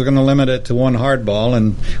said I was going to limit it to one hardball,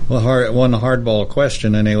 and one hardball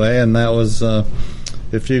question anyway, and that was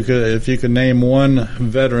if you could name one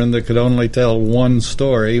veteran that could only tell one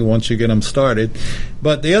story once you get them started.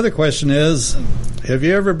 But the other question is, have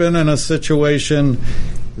you ever been in a situation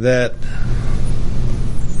that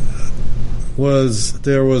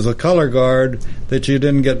there was a color guard that you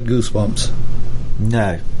didn't get goosebumps?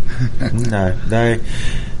 No. No.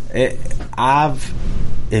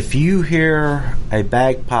 If you hear a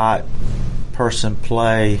bagpipe person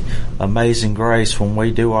play Amazing Grace when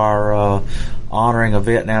we do our honoring of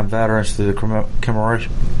Vietnam veterans through the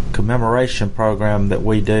commemoration program that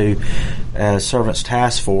we do as Servants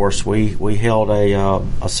Task Force, we held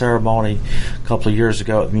a ceremony a couple of years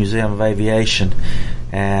ago at the Museum of Aviation,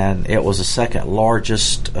 and it was the second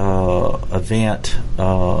largest event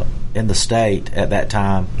in the state at that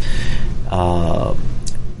time.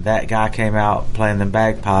 That guy came out playing them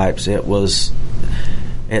bagpipes.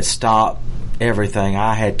 It stopped everything.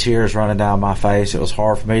 I had tears running down my face. It was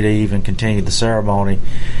hard for me to even continue the ceremony.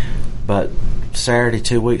 But Saturday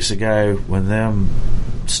 2 weeks ago, when them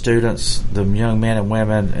students, the young men and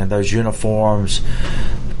women in those uniforms,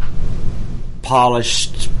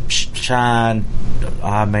 polished, shine,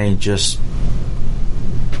 I mean, just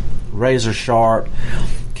razor sharp,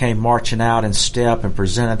 came marching out in step and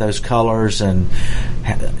presented those colors and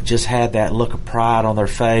just had that look of pride on their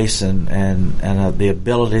face and the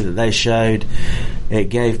ability that they showed. It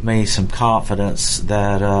gave me some confidence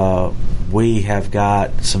that we have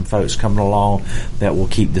got some folks coming along that will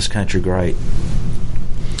keep this country great.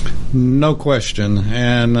 No question.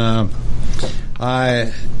 And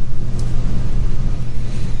I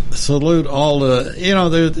salute all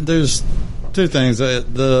the, there's two things.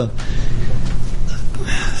 The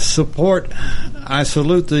support, I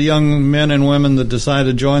salute the young men and women that decide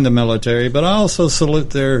to join the military, but I also salute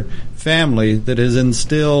their family that has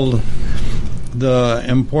instilled the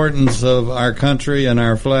importance of our country and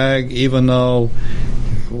our flag, even though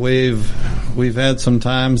we've had some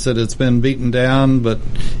times that it's been beaten down, but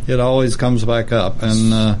it always comes back up.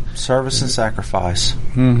 And service and sacrifice.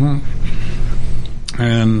 Mm-hmm.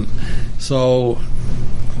 And so,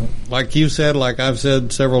 like you said, like I've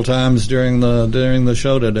said several times during the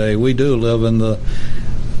show today, we do live in the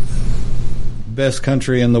best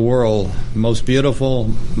country in the world, most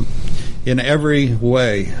beautiful in every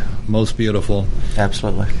way, most beautiful.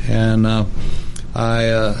 Absolutely. And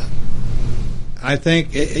I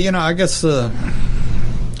think, I guess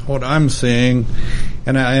what I'm seeing,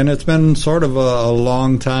 and it's been sort of a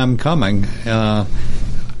long time coming.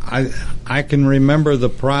 I can remember the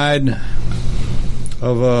pride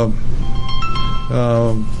of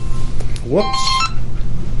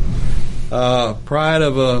pride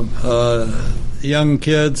of a young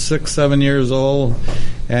kid, 6-7 years old,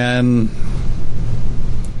 and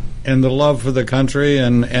the love for the country,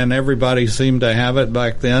 and everybody seemed to have it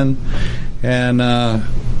back then, and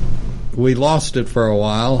we lost it for a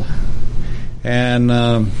while, and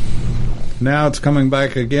now it's coming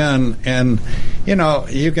back again. And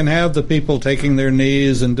you can have the people taking their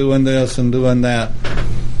knees and doing this and doing that,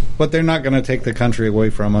 but they're not going to take the country away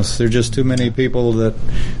from us. There are just too many people that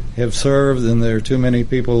have served, and there are too many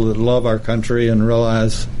people that love our country and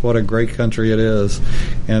realize what a great country it is.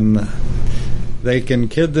 And they can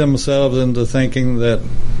kid themselves into thinking that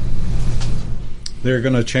they're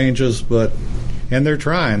going to change us, and they're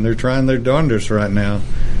trying their darndest right now,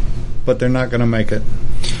 but they're not going to make it.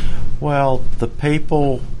 Well, the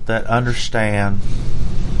people that understand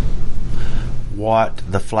what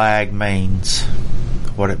the flag means,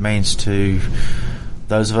 what it means to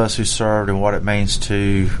those of us who served, and what it means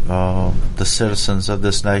to the citizens of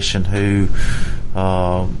this nation who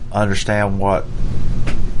understand what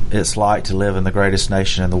it's like to live in the greatest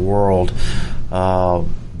nation in the world,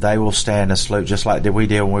 they will stand and salute, just like we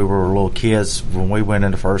did when we were little kids. When we went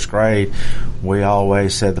into first grade, we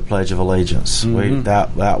always said the Pledge of Allegiance. Mm-hmm.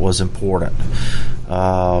 That was important.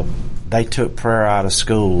 They took prayer out of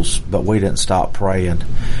schools, but we didn't stop praying.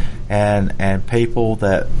 And people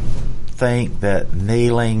that think that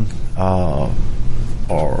kneeling or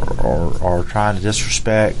trying to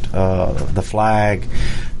disrespect the flag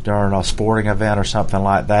during a sporting event or something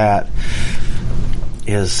like that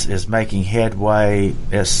is making headway.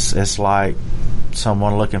 It's like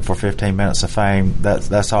someone looking for 15 minutes of fame.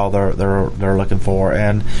 That's all they're looking for.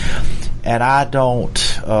 And I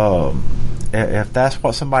don't. If that's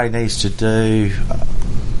what somebody needs to do,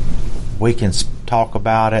 we can talk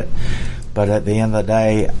about it. But at the end of the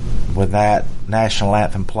day, when that national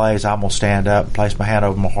anthem plays, I'm going to stand up, place my hand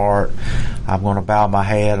over my heart. I'm going to bow my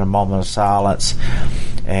head in a moment of silence.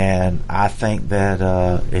 And I think that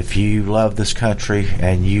if you love this country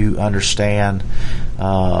and you understand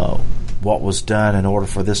what was done in order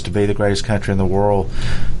for this to be the greatest country in the world,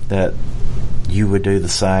 that you would do the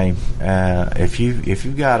same. If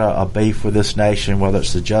you've got a beef with this nation, whether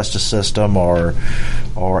it's the justice system or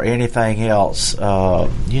anything else,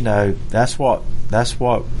 that's what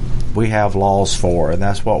we have laws for, and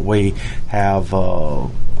that's what we have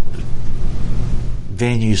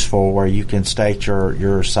venues for, where you can state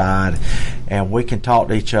your side, and we can talk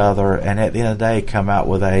to each other, and at the end of the day come out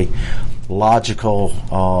with a logical,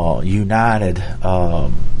 united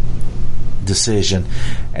decision,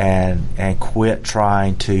 and quit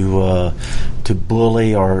trying to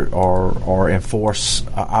bully or enforce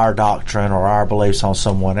our doctrine or our beliefs on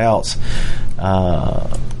someone else.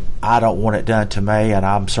 I don't want it done to me, and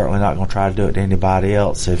I'm certainly not going to try to do it to anybody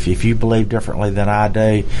else. If you believe differently than I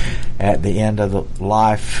do, at the end of the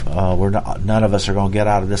life, none of us are going to get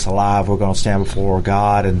out of this alive. We're going to stand before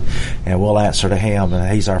God, and we'll answer to Him,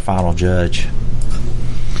 and He's our final judge.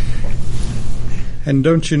 And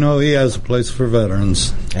don't you know he has a place for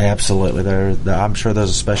veterans? Absolutely. I'm sure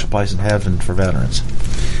there's a special place in heaven for veterans.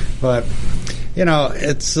 But, you know,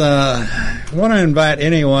 it's I want to invite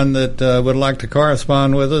anyone that would like to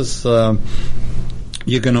correspond with us.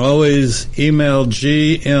 You can always email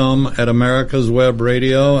GM at America's Web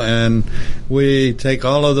Radio, and we take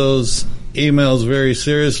all of those emails very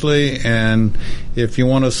seriously, and if you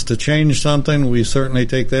want us to change something, we certainly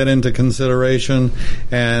take that into consideration.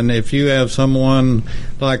 And if you have someone,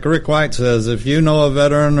 like Rick White says, if you know a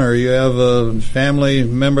veteran or you have a family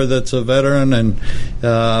member that's a veteran and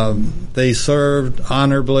they served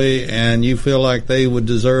honorably and you feel like they would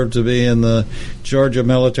deserve to be in the Georgia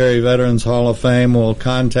Military Veterans Hall of Fame, we'll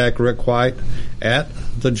contact Rick White at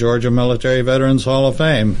the Georgia Military Veterans Hall of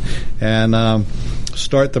Fame and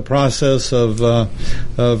start the process of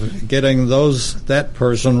getting that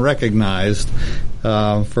person recognized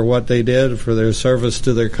for what they did, for their service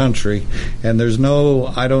to their country. And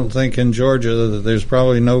I don't think in Georgia that there's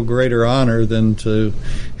probably no greater honor than to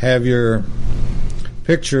have your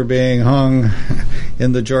picture being hung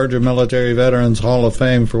in the Georgia Military Veterans Hall of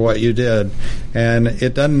Fame for what you did. And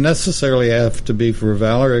it doesn't necessarily have to be for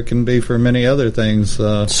valor. It can be for many other things.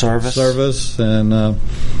 Service and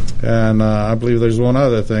I believe there's one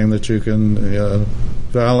other thing that you can,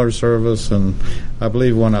 valor, service, and I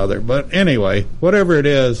believe one other. But anyway, whatever it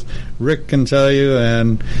is, Rick can tell you,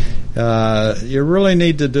 and you really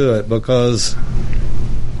need to do it, because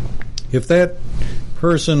if that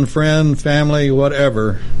person, friend, family,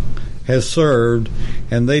 whatever, has served,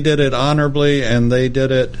 and they did it honorably, and they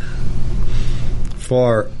did it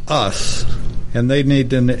for us, and they need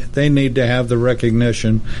to have the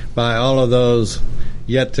recognition by all of those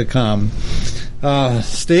yet to come.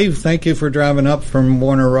 Steve, thank you for driving up from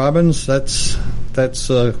Warner Robins. That's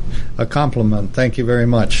a compliment. Thank you very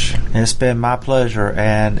much. It's been my pleasure.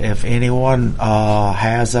 And if anyone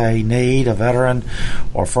has a need, a veteran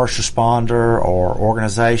or first responder or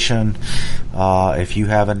organization, if you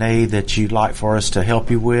have a need that you'd like for us to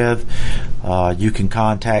help you with, you can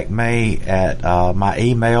contact me at my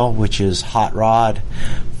email, which is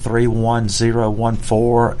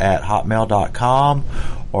hotrod31014@hotmail.com,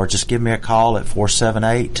 or just give me a call at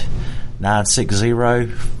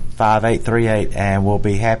 478-960-5838, and we'll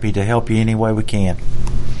be happy to help you any way we can.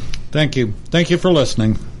 Thank you. Thank you for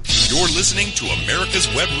listening. You're listening to America's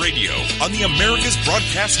Web Radio on the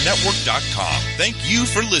AmericasBroadcastNetwork.com. Thank you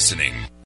for listening.